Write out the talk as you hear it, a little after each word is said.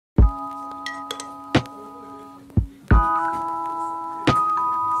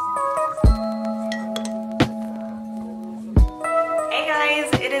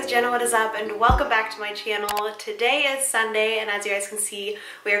is up and welcome back to my channel. Today is Sunday and as you guys can see,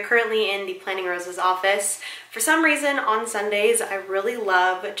 we are currently in the Planning Roses office. For some reason on Sundays, I really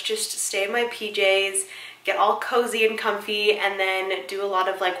love to just stay in my PJs, get all cozy and comfy, and then do a lot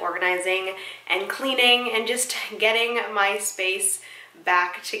of like organizing and cleaning and just getting my space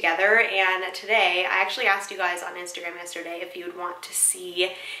back together. And today I actually asked you guys on Instagram yesterday if you would want to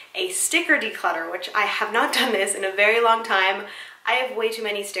see a sticker declutter, which I have not done this in a very long time. I have way too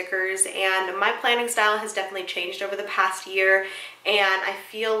many stickers and my planning style has definitely changed over the past year, and I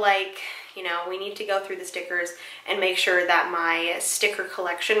feel like, you know, we need to go through the stickers and make sure that my sticker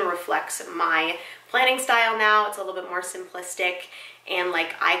collection reflects my planning style now. It's a little bit more simplistic and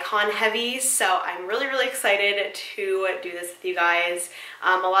like icon heavy, so I'm really excited to do this with you guys.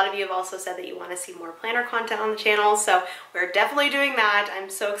 A lot of you have also said that you want to see more planner content on the channel, so we're definitely doing that. I'm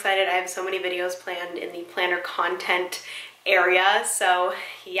so excited. I have so many videos planned in the planner content area, so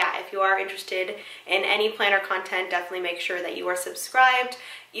yeah, if you are interested in any planner content, definitely make sure that you are subscribed.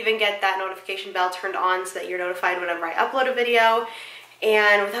 Even get that notification bell turned on so that you're notified whenever I upload a video.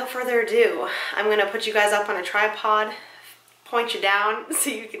 And without further ado, I'm gonna put you guys up on a tripod, point you down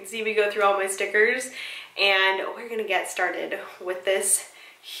so you can see me go through all my stickers, and we're gonna get started with this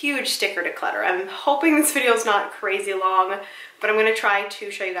huge sticker declutter. I'm hoping this video is not crazy long, but I'm gonna try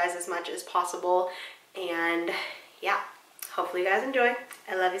to show you guys as much as possible. And yeah, hopefully you guys enjoy.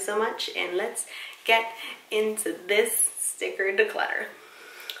 I love you so much, and let's get into this sticker declutter.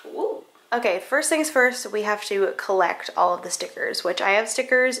 Woo. Okay, first things first, we have to collect all of the stickers, which I have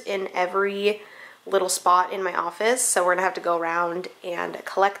stickers in every little spot in my office, so we're gonna have to go around and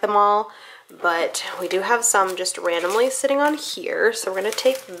collect them all, but we do have some just randomly sitting on here, so we're gonna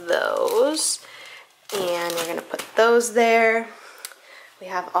take those and we're gonna put those there. We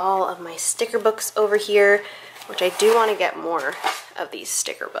have all of my sticker books over here, which I do want to get more of these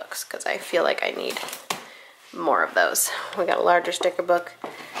sticker books because I feel like I need more of those. We got a larger sticker book,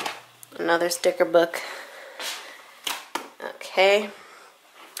 another sticker book. Okay,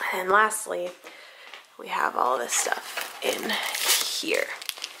 and lastly, we have all this stuff in here.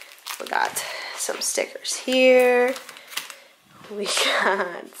 We got some stickers here. We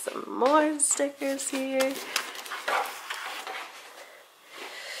got some more stickers here.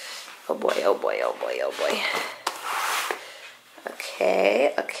 Oh boy, oh boy, oh boy, oh boy.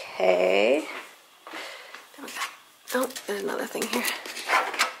 Okay. Oh, there's another thing here.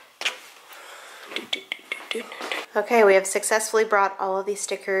 Okay, we have successfully brought all of these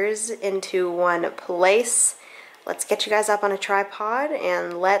stickers into one place. Let's get you guys up on a tripod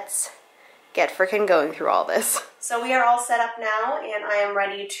and let's get frickin' going through all this. So we are all set up now and I am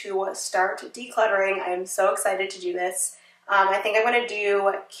ready to start decluttering. I am so excited to do this. I think I'm going to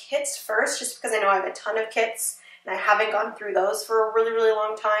do kits first just because I know I have a ton of kits and I haven't gone through those for a really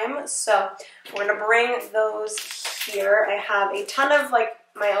long time. So we're going to bring those here. I have a ton of like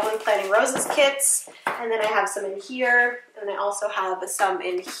my own Planning Roses kits, and then I have some in here, and I also have some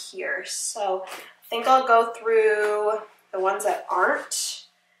in here. So I think I'll go through the ones that aren't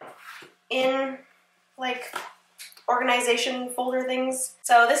in like organization folder things.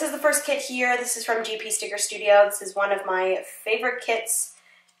 So this is the first kit here. This is from GP Sticker Studio. This is one of my favorite kits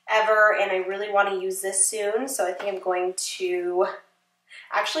ever, and I really want to use this soon. So I think I'm going to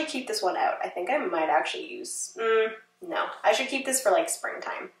actually keep this one out. I think I might actually use, no, I should keep this for like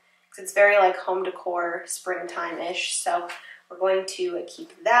springtime because it's very like home decor springtime-ish. So we're going to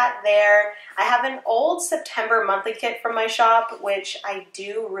keep that there. I have an old September monthly kit from my shop, which I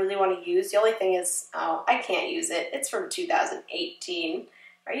do really want to use. The only thing is, oh, I can't use it. It's from 2018.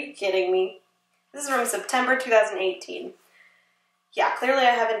 Are you kidding me? This is from September 2018. Yeah, clearly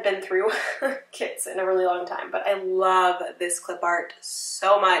I haven't been through kits in a really long time, but I love this clip art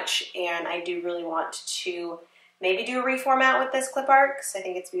so much, and I do really want to maybe do a reformat with this clip art because I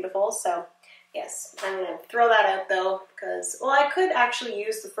think it's beautiful. So yes, I'm going to throw that out though because, well, I could actually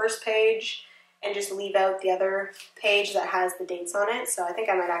use the first page and just leave out the other page that has the dates on it. So I think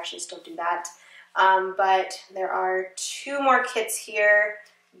I might actually still do that. But there are two more kits here,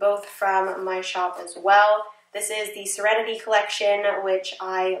 both from my shop as well. This is the Serenity collection, which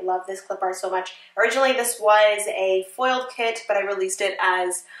I love this clip art so much. Originally this was a foiled kit, but I released it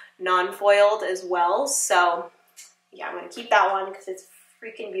as non-foiled as well. So yeah, I'm going to keep that one because it's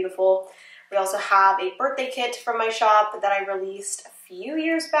freaking beautiful. We also have a birthday kit from my shop that I released a few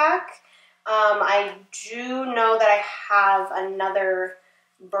years back. I do know that I have another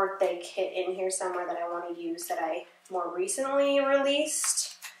birthday kit in here somewhere that I want to use that I more recently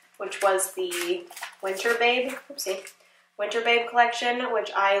released, which was the Winter Babe collection,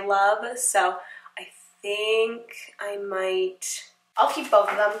 which I love. So I think I might I'll keep both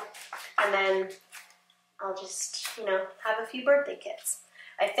of them, and then I'll just, you know, have a few birthday kits.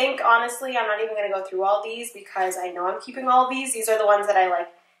 I think, honestly, I'm not even going to go through all these because I know I'm keeping all of these. These are the ones that I, like,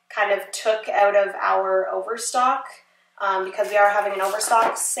 kind of took out of our overstock because we are having an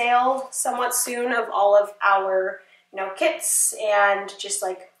overstock sale somewhat soon of all of our, you know, kits and just,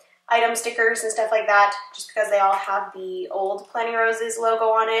 like, item stickers and stuff like that, just because they all have the old Planning Roses logo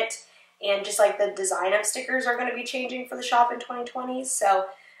on it, and just, like, the design of stickers are going to be changing for the shop in 2020, so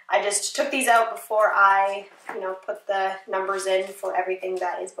I just took these out before I, you know, put the numbers in for everything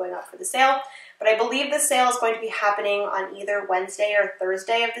that is going up for the sale. But I believe the sale is going to be happening on either Wednesday or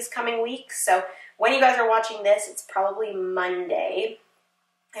Thursday of this coming week. So when you guys are watching this, it's probably Monday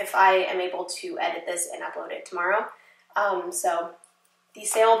if I am able to edit this and upload it tomorrow. So the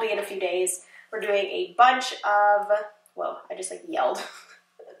sale will be in a few days. We're doing a bunch of, whoa, I just like yelled.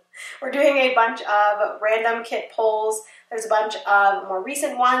 We're doing a bunch of random kit pulls. There's a bunch of more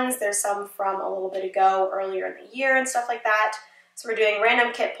recent ones. There's some from a little bit ago, earlier in the year and stuff like that. So we're doing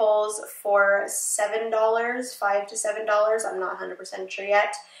random kit pulls for $7, $5 to $7. I'm not 100% sure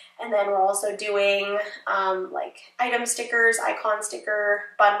yet. And then we're also doing like item stickers, icon sticker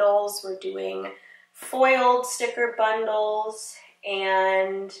bundles. We're doing foiled sticker bundles,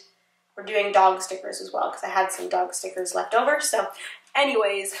 and we're doing dog stickers as well because I had some dog stickers left over. So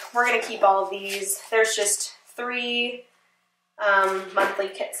anyways, we're going to keep all of these. There's just 3 monthly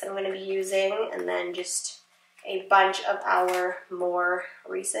kits that I'm going to be using, and then just a bunch of our more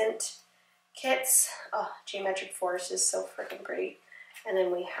recent kits. Oh, Geometric Forest is so freaking pretty. And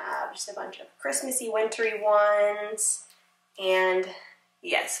then we have just a bunch of Christmassy, wintry ones. And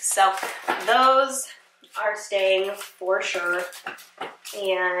yes, so those are staying for sure.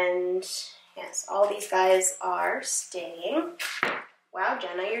 And yes, all these guys are staying. Wow,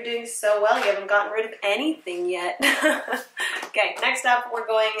 Jenna, you're doing so well. You haven't gotten rid of anything yet. Okay, next up, we're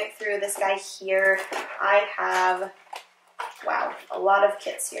going through this guy here. I have, wow, a lot of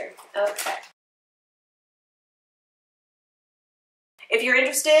kits here. Okay. If you're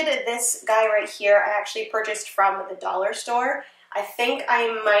interested, this guy right here, I actually purchased from the dollar store. I think I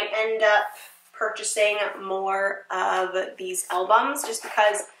might end up purchasing more of these albums just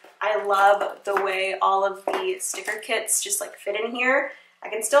because I love the way all of the sticker kits just like fit in here. I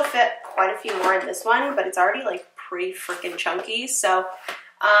can still fit quite a few more in this one, but it's already like pretty freaking chunky. So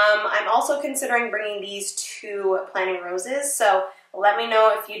I'm also considering bringing these to Planning Roses. So let me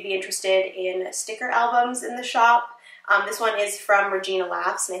know if you'd be interested in sticker albums in the shop. This one is from Regina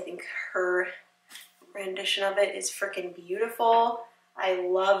Laughs, and I think her rendition of it is freaking beautiful. I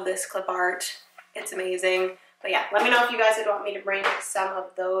love this clip art. It's amazing. But yeah, let me know if you guys would want me to bring some of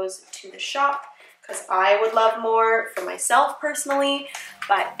those to the shop, because I would love more for myself personally.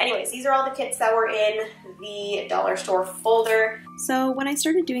 But anyways, these are all the kits that were in the dollar store folder. So when I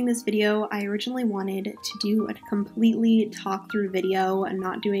started doing this video, I originally wanted to do a completely talk-through video and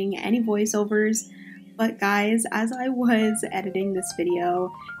not doing any voiceovers. But guys, as I was editing this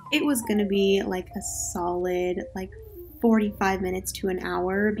video, it was gonna be like a solid, like 45 minutes to an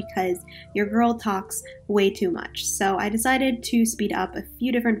hour because your girl talks way too much. So I decided to speed up a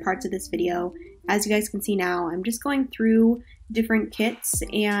few different parts of this video. As you guys can see now, I'm just going through different kits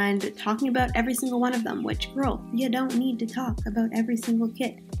and talking about every single one of them, which, girl, you don't need to talk about every single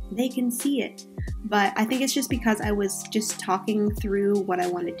kit. They can see it. But I think it's just because I was just talking through what I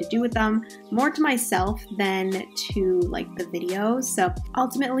wanted to do with them, more to myself than to like the video. So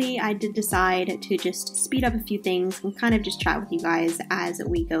ultimately I did decide to just speed up a few things and kind of just chat with you guys as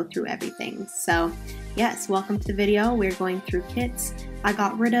we go through everything. So yes, welcome to the video. We're going through kits. I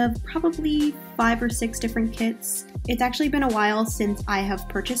got rid of probably 5 or 6 different kits. It's actually been a while since I have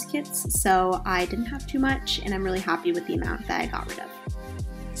purchased kits, so I didn't have too much, and I'm really happy with the amount that I got rid of.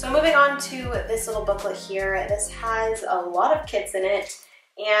 So moving on to this little booklet here, this has a lot of kits in it,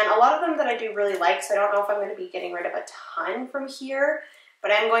 and a lot of them that I do really like, so I don't know if I'm going to be getting rid of a ton from here,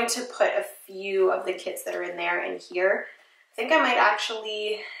 but I'm going to put a few of the kits that are in there in here. I think I might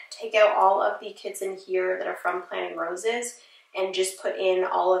actually take out all of the kits in here that are from Planning Roses and just put in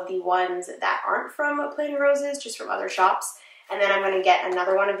all of the ones that aren't from Planning Roses, just from other shops. And then I'm going to get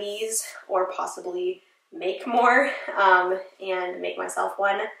another one of these, or possibly make more and make myself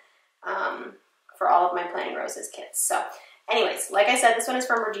one for all of my Planning Roses kits. So anyways, like I said, this one is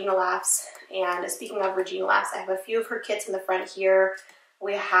from Regina Laughs. And speaking of Regina Laughs, I have a few of her kits in the front here.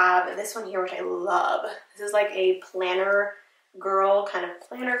 We have this one here, which I love. This is like a planner girl kind of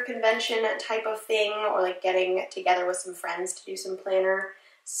planner convention type of thing, or like getting together with some friends to do some planner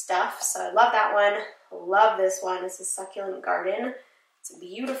stuff. So I love that one. Love this one. This is Succulent Garden. It's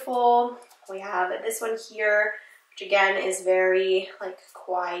beautiful. We have this one here, which again is very like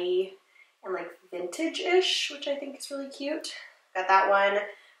kawaii and like vintage-ish, which I think is really cute. Got that one.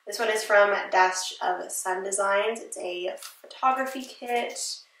 This one is from Dash of Sun Designs. It's a photography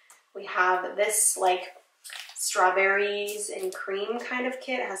kit. We have this like strawberries and cream kind of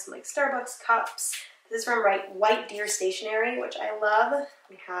kit. It has some like Starbucks cups. This is from White Deer Stationery, which I love.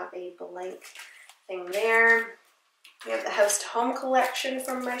 We have a blank thing there. We have the House to Home collection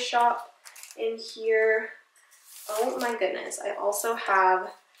from my shop in here. Oh my goodness. I also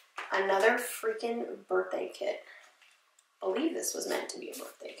have another freaking birthday kit. I believe this was meant to be a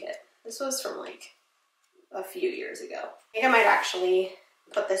birthday kit. This was from like a few years ago. I think I might actually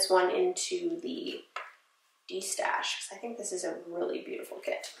put this one into the D-stash because I think this is a really beautiful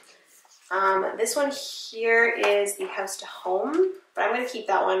kit. This one here is the House to Home, but I'm going to keep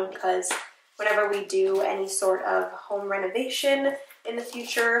that one because whenever we do any sort of home renovation in the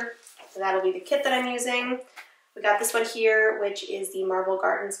future, that'll be the kit that I'm using. We got this one here, which is the Marble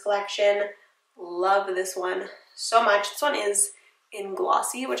Gardens collection. Love this one so much. This one is in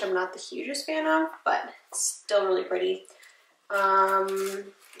glossy, which I'm not the hugest fan of, but it's still really pretty. We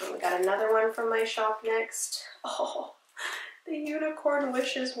got another one from my shop next. Oh, the Unicorn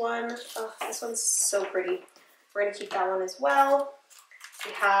Wishes one. Oh, this one's so pretty. We're gonna keep that one as well.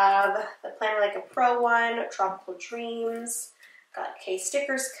 We have the Planner Like a Pro one, Tropical Dreams. Got K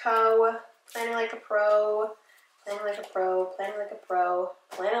Stickers Co. Planner Like a Pro. Planner Like a Pro. Planner Like a Pro.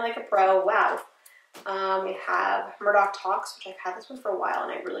 Planner Like a Pro. Wow. We have Murdoch Talks, which I've had this one for a while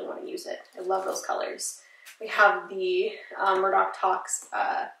and I really want to use it. I love those colors. We have the Murdoch Talks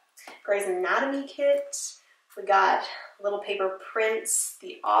Grey's Anatomy kit. We got Little Paper Prints,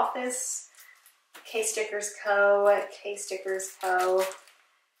 The Office, K Stickers Co., K Stickers Co.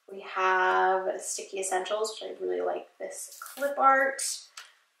 We have Sticky Essentials, which I really like this clip art.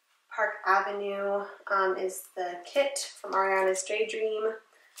 Park Avenue is the kit from Ariana's Daydream,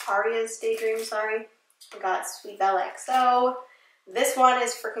 sorry. We got Sweet Belle XO. This one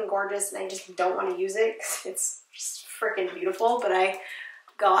is freaking gorgeous and I just don't want to use it because it's just freaking beautiful, but I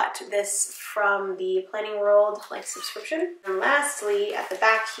got this from the Planning World like subscription. And lastly, at the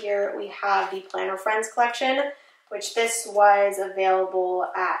back here, we have the Planner Friends collection, which this was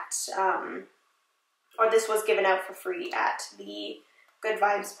available at, or this was given out for free at the Good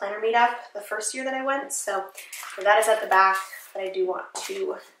Vibes Planner Meetup the first year that I went. So that is at the back, but I do want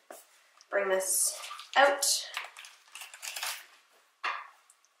to bring this out.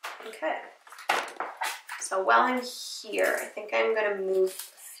 Okay. So while I'm here, I think I'm going to move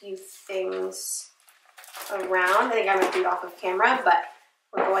a few things around. I think I'm going to do it off of camera, but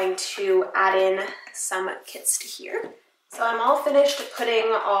we're going to add in some kits to here. So I'm all finished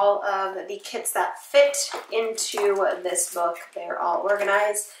putting all of the kits that fit into this book. They're all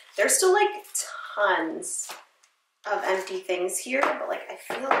organized. There's still like tons of empty things here, but like I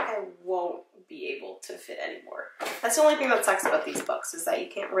feel like I won't be able to fit anymore. That's the only thing that sucks about these books is that you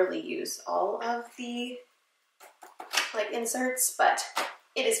can't really use all of the like inserts, but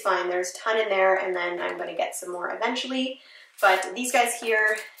it is fine. There's a ton in there and then I'm going to get some more eventually. But these guys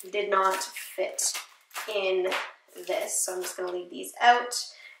here did not fit in this, so I'm just going to leave these out.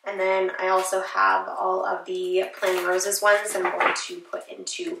 And then I also have all of the Planning Roses ones that I'm going to put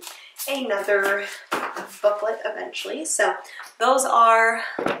into another booklet eventually. So those are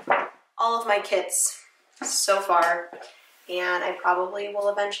all of my kits so far, and I probably will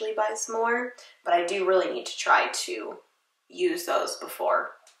eventually buy some more, but I do really need to try to use those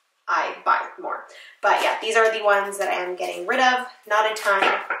before I buy more. But yeah, these are the ones that I am getting rid of. Not a ton,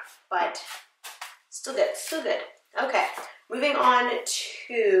 but still good, still good. Okay, moving on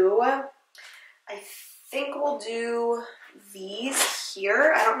to, I think we'll do these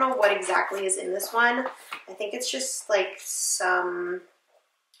here. I don't know what exactly is in this one. I think it's just like some,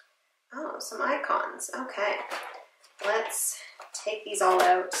 oh, some icons. Okay, let's take these all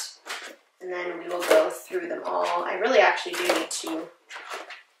out and then we will go through them all. I really actually do need to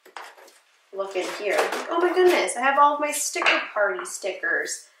look in here. Oh my goodness, I have all of my sticker party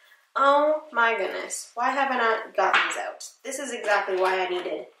stickers. Oh my goodness, why have I not got these out? This is exactly why I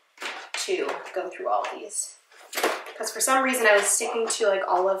needed to go through all these. Because for some reason I was sticking to like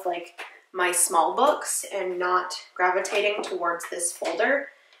all of like my small books and not gravitating towards this folder.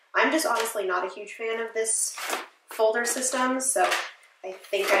 I'm just honestly not a huge fan of this folder system, so I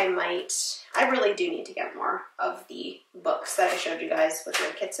think I really do need to get more of the books that I showed you guys with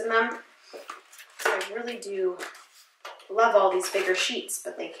their kits in them. I really do love all these bigger sheets,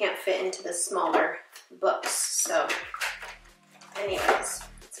 but they can't fit into the smaller books. So anyways,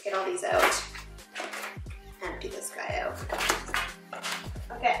 let's get all these out. Empty this guy out.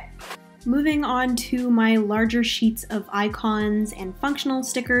 Okay. Moving on to my larger sheets of icons and functional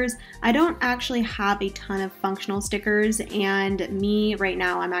stickers. I don't actually have a ton of functional stickers, and me right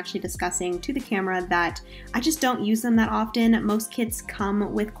now, I'm actually discussing to the camera that I just don't use them that often. Most kits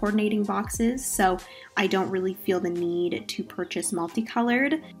come with coordinating boxes, so I don't really feel the need to purchase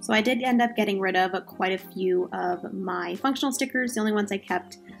multicolored. So I did end up getting rid of quite a few of my functional stickers. The only ones I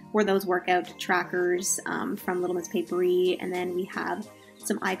kept were those workout trackers from Little Miss Papery, and then we have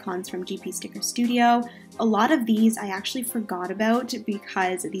some icons from GP Sticker Studio. A lot of these I actually forgot about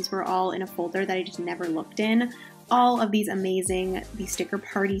because these were all in a folder that I just never looked in. All of these amazing, these sticker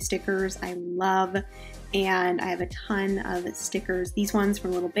party stickers I love, and I have a ton of stickers. These ones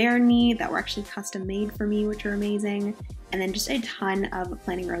from Little Bear and Me that were actually custom made for me, which are amazing. And then just a ton of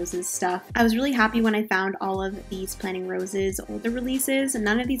Planning Roses stuff. I was really happy when I found all of these Planning Roses older releases, and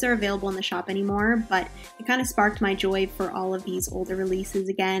none of these are available in the shop anymore, but it kind of sparked my joy for all of these older releases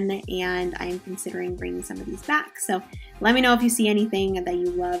again, and I am considering bringing some of these back. So let me know if you see anything that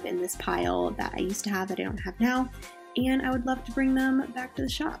you love in this pile that I used to have that I don't have now, and I would love to bring them back to the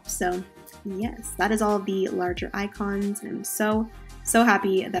shop. So yes, that is all of the larger icons, and I'm so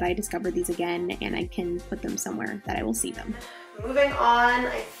happy that I discovered these again and I can put them somewhere that I will see them. Moving on,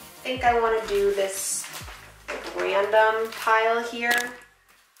 I think I want to do this random pile here.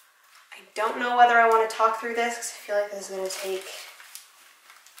 I don't know whether I want to talk through this because I feel like this is going to take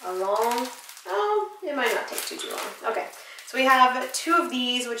a long, oh, it might not take too long. Okay, so we have two of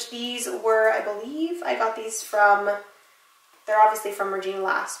these, which these were, I believe, I got these from, they're obviously from Regina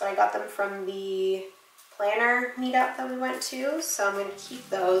Last, but I got them from the planner meetup that we went to, so I'm going to keep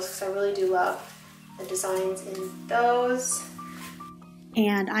those because I really do love the designs in those.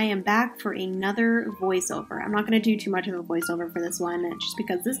 And I am back for another voiceover. I'm not going to do too much of a voiceover for this one just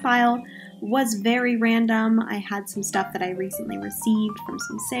because this pile was very random. I had some stuff that I recently received from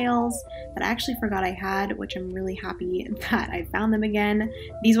some sales that I actually forgot I had, which I'm really happy that I found them again.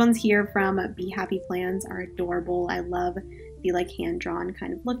 These ones here from Be Happy Plans are adorable. I love the like hand-drawn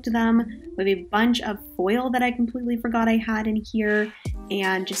kind of look to them. We have a bunch of foil that I completely forgot I had in here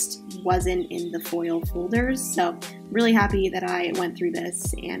and just wasn't in the foil folders. So really happy that I went through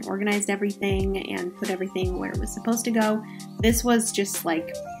this and organized everything and put everything where it was supposed to go. This was just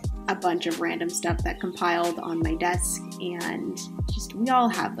like a bunch of random stuff that compiled on my desk, and just we all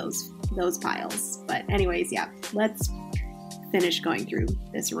have those piles. But anyways, yeah, let's finish going through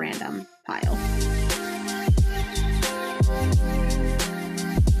this random pile.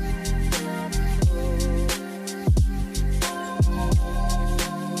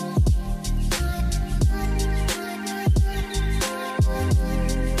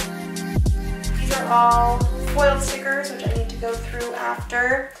 These are all foiled stickers, which I need to go through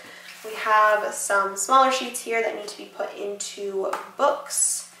after. We have some smaller sheets here that need to be put into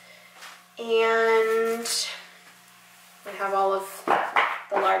books, and we have all of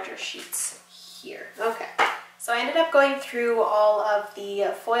the larger sheets here. Okay. So I ended up going through all of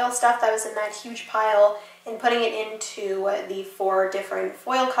the foil stuff that was in that huge pile and putting it into the 4 different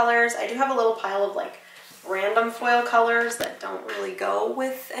foil colors. I do have a little pile of like random foil colors that don't really go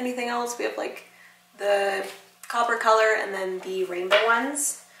with anything else. We have like the copper color and then the rainbow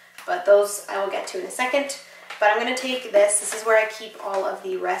ones, but those I will get to in a second. But I'm going to take this is where I keep all of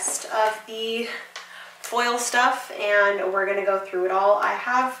the rest of the foil stuff, and we're going to go through it all. I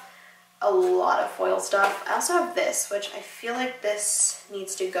have a lot of foil stuff. I also have this, which I feel like this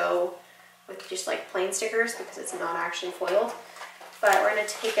needs to go with just like plain stickers because it's not actually foiled. But we're going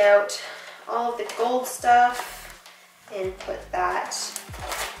to take out all of the gold stuff and put that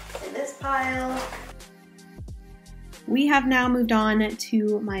in this pile. We have now moved on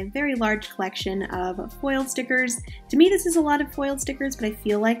to my very large collection of foil stickers. To me, this is a lot of foil stickers, but I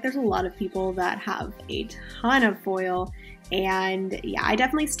feel like there's a lot of people that have a ton of foil. And yeah, I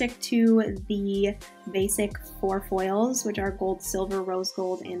definitely stick to the basic 4 foils, which are gold, silver, rose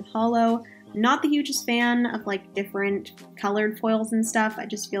gold, and hollow. Not the hugest fan of like different colored foils and stuff. I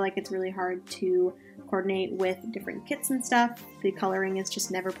just feel like it's really hard to coordinate with different kits and stuff. The coloring is just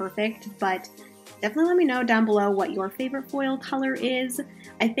never perfect, but definitely let me know down below what your favorite foil color is.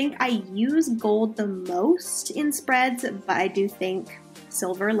 I think I use gold the most in spreads, but I do think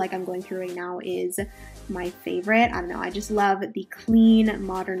silver, like I'm going through right now, is my favorite. I don't know, I just love the clean,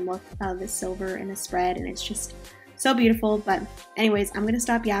 modern look of the silver in a spread, and it's just so beautiful. But anyways, I'm gonna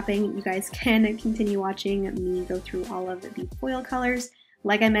stop yapping. You guys can continue watching me go through all of the foil colors.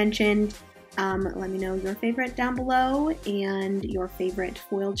 Like I mentioned, let me know your favorite down below and your favorite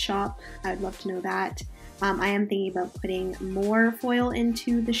foiled shop. I'd love to know that. I am thinking about putting more foil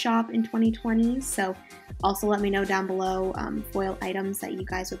into the shop in 2020, so Also let me know down below foil items that you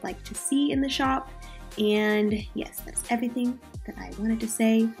guys would like to see in the shop. And yes, that's everything that I wanted to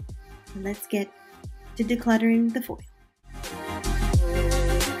say. Let's get to decluttering the foil.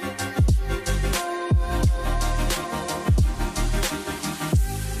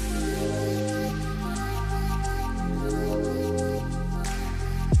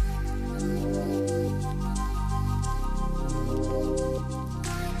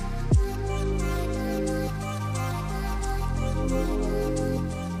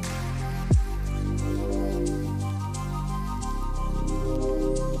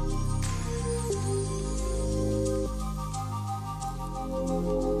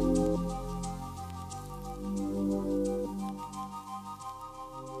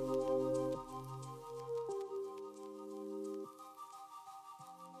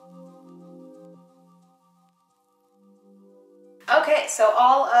 Okay, so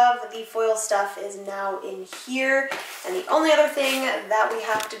all of the foil stuff is now in here, and the only other thing that we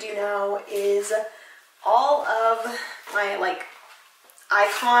have to do now is all of my like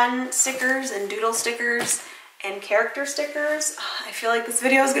icon stickers and doodle stickers and character stickers. I feel like this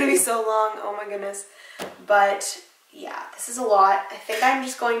video is gonna be so long, oh my goodness. But yeah, this is a lot. I think I'm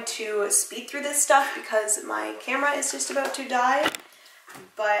just going to speed through this stuff because my camera is just about to die.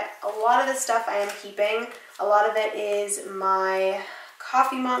 But a lot of this stuff I am keeping. A lot of it is my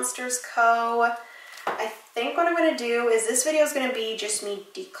Coffee Monsters Co. I think what I'm going to do is this video is going to be just me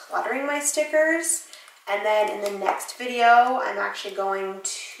decluttering my stickers. And then in the next video, I'm actually going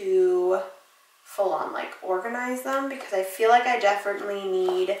to full on like organize them because I feel like I definitely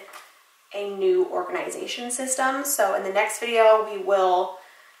need a new organization system. So in the next video, we will,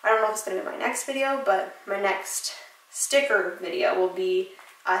 I don't know if it's going to be my next video, but my next sticker video will be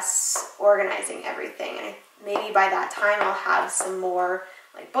us organizing everything. And maybe by that time I'll have some more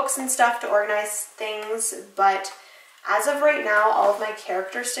like books and stuff to organize things. But as of right now, all of my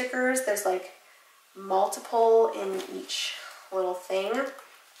character stickers, there's like multiple in each little thing.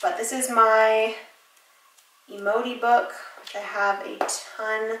 But this is my emoji book, which I have a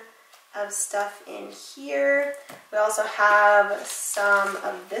ton of stuff in here. We also have some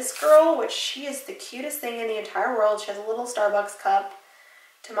of this girl, which she is the cutest thing in the entire world. She has a little Starbucks cup.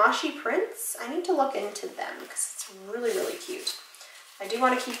 Tamashi prints. I need to look into them because it's really, really cute. I do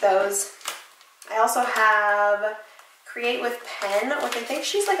want to keep those. I also have Create with Pen, which I think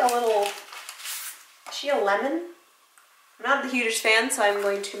she's like a little, is she a lemon? I'm not the hugest fan, so I'm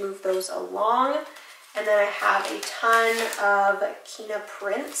going to move those along. And then I have a ton of Kina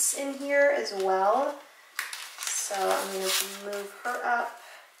prints in here as well. So I'm going to move her up.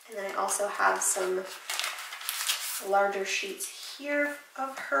 And then I also have some larger sheets here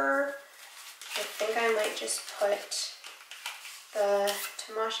of her. I think I might just put the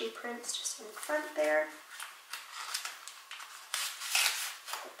Tamashi prints just in front there.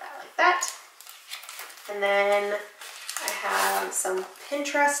 Put that like that. And then I have some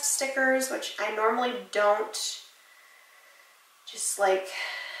Pinterest stickers, which I normally don't just like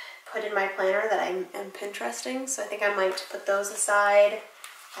put in my planner that I am Pinteresting. So I think I might put those aside.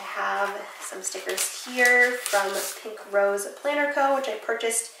 I have some stickers here from Pink Rose Planner Co., which I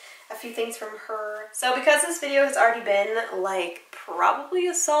purchased a few things from her. So because this video has already been like probably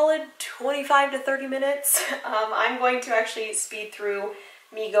a solid 25 to 30 minutes, I'm going to actually speed through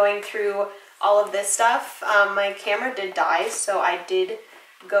me going through all of this stuff. My camera did die, so I did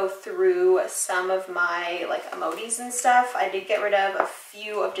go through some of my like emojis and stuff. I did get rid of a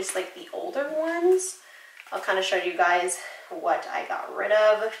few of just like the older ones. I'll kind of show you guys what I got rid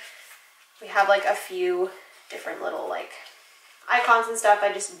of. We have like a few different little like icons and stuff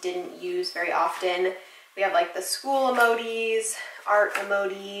I just didn't use very often. We have like the school emojis, art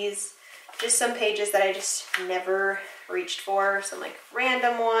emojis, just some pages that I just never reached for, some like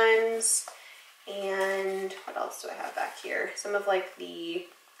random ones. And what else do I have back here? Some of like the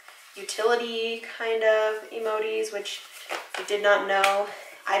utility kind of emojis, which if you did not know,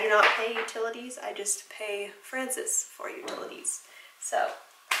 I do not pay utilities. I just pay Francis for utilities. So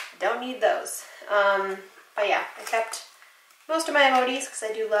don't need those. But yeah, I kept most of my emojis because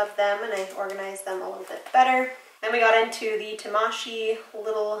I do love them and I organized them a little bit better. Then we got into the Tamashi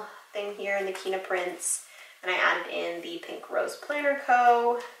little thing here in the Kina prints. And I added in the Pink Rose Planner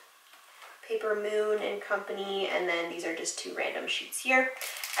Co., Paper Moon and Company, and then these are just two random sheets here.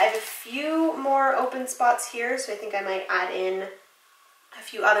 I have a few more open spots here, so I think I might add in a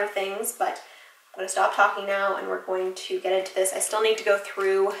few other things, but I'm going to stop talking now and we're going to get into this. I still need to go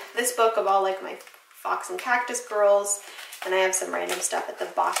through this book of all like my Fox and Cactus girls, and I have some random stuff at the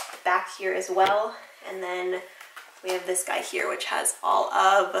back here as well. And then we have this guy here, which has all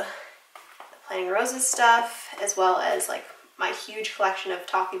of the Planting Roses stuff, as well as like my huge collection of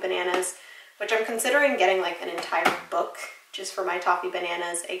toffee bananas, which I'm considering getting like an entire book just for my toffee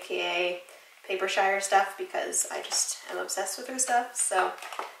bananas, aka Paper Shire stuff, because I just am obsessed with her stuff. So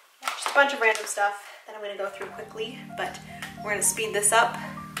yeah, just a bunch of random stuff that I'm going to go through quickly, but we're going to speed this up.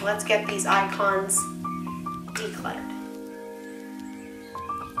 Let's get these icons decluttered.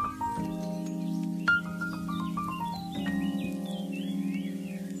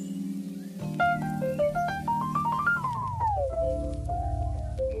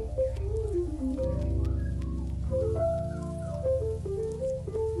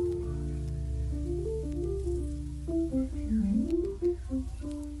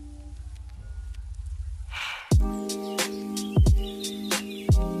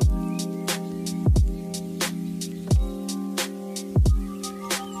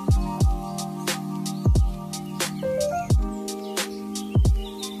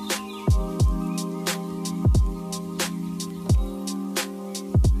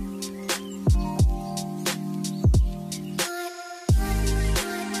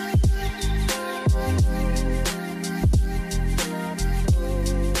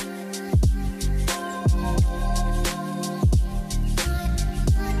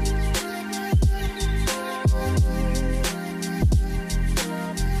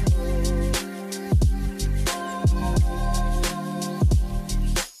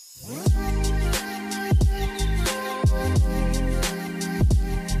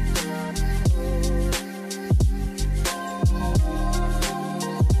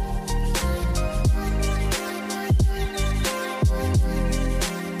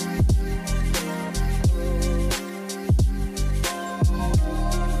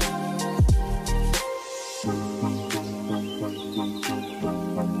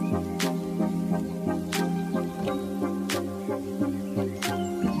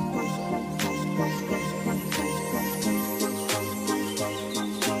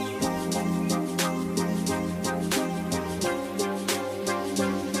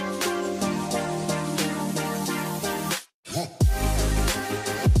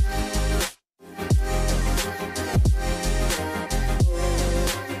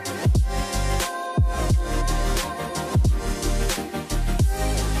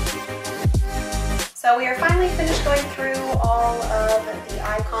 So we are finally finished going through all of the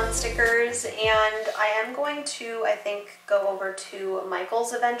icon stickers, and I am going to, I think, go over to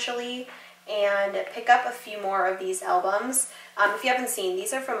Michael's eventually and pick up a few more of these albums. If you haven't seen,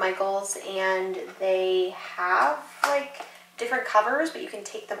 these are from Michael's, and they have like different covers, but you can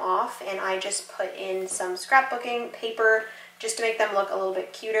take them off, and I just put in some scrapbooking paper just to make them look a little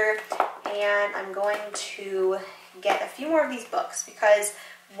bit cuter. And I'm going to get a few more of these books, because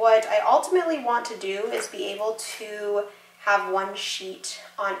what I ultimately want to do is be able to have one sheet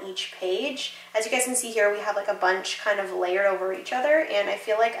on each page. As you guys can see here, we have like a bunch kind of layered over each other, and I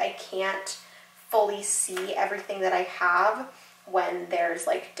feel like I can't fully see everything that I have when there's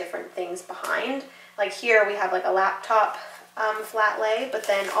like different things behind. Like here we have like a laptop flat lay, but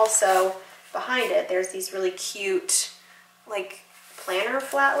then also behind it there's these really cute like planner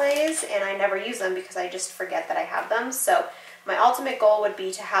flat lays, and I never use them because I just forget that I have them. So my ultimate goal would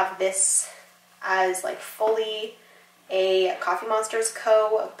be to have this as like fully a Coffee Monsters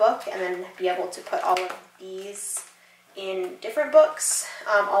Co. book, and then be able to put all of these in different books.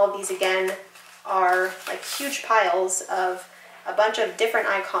 All of these again are like huge piles of a bunch of different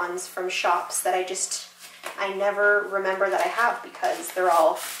icons from shops that I never remember that I have because they're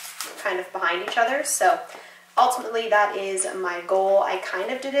all kind of behind each other. So ultimately that is my goal. I kind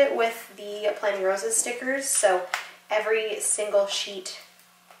of did it with the Planting Roses stickers, so every single sheet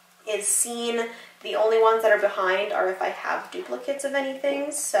is seen. The only ones that are behind are if I have duplicates of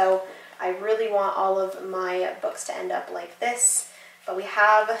anything, so I really want all of my books to end up like this. But we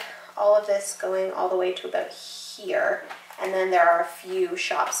have all of this going all the way to about here, and then there are a few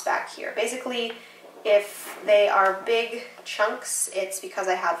shops back here. Basically, if they are big chunks, it's because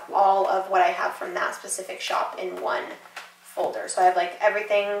I have all of what I have from that specific shop in one folder. So I have like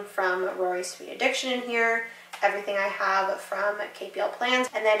everything from Rory's Sweet Addiction in here, everything I have from KPL Plans,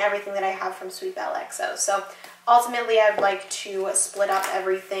 and then everything that I have from Sweet Belle XO. So ultimately I'd like to split up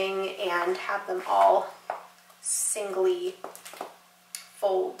everything and have them all singly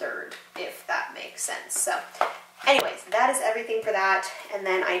foldered, if that makes sense. So anyways, that is everything for that. And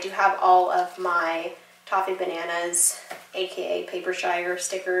then I do have all of my Toffee Bananas, aka Paper Shire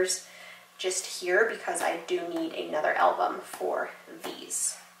stickers, just here because I do need another album for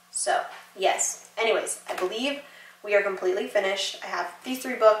these. So yes, anyways, I believe we are completely finished. I have these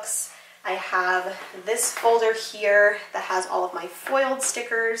 3 books. I have this folder here that has all of my foiled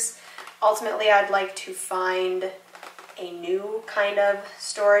stickers. Ultimately, I'd like to find a new kind of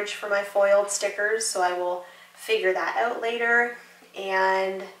storage for my foiled stickers, so I will figure that out later.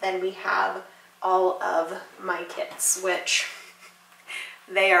 And then we have all of my kits, which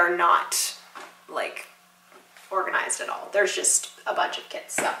they are not like organized at all. There's just a bunch of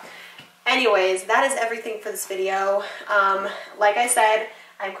kits. So anyways, that is everything for this video. Like I said,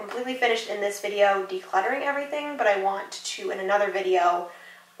 I'm completely finished in this video decluttering everything, but I want to, in another video,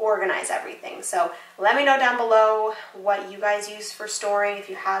 organize everything. So let me know down below what you guys use for storing, if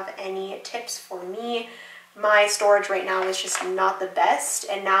you have any tips for me. My storage right now is just not the best,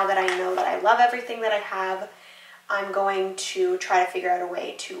 and now that I know that I love everything that I have, I'm going to try to figure out a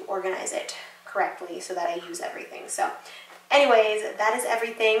way to organize it correctly so that I use everything. So anyways, that is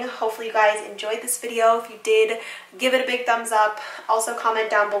everything. Hopefully you guys enjoyed this video. If you did, give it a big thumbs up. Also comment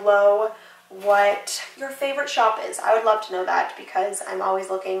down below what your favorite shop is. I would love to know that because I'm always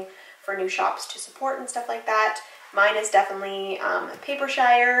looking for new shops to support and stuff like that. Mine is definitely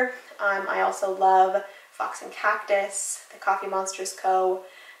Papershire. I also love Fox and Cactus, the Coffee Monsters Co.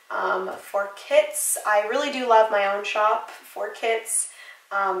 For kits, I really do love my own shop for kits.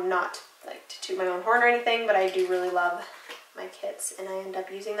 Not like to toot my own horn or anything, but I do really love my kits and I end up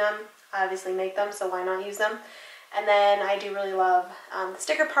using them. I obviously make them, so why not use them? And then I do really love the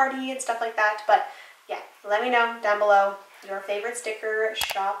sticker party and stuff like that. But yeah, let me know down below your favorite sticker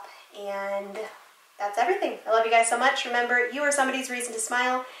shop, and that's everything. I love you guys so much. Remember, you are somebody's reason to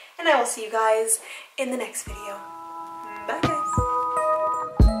smile, and I will see you guys in the next video.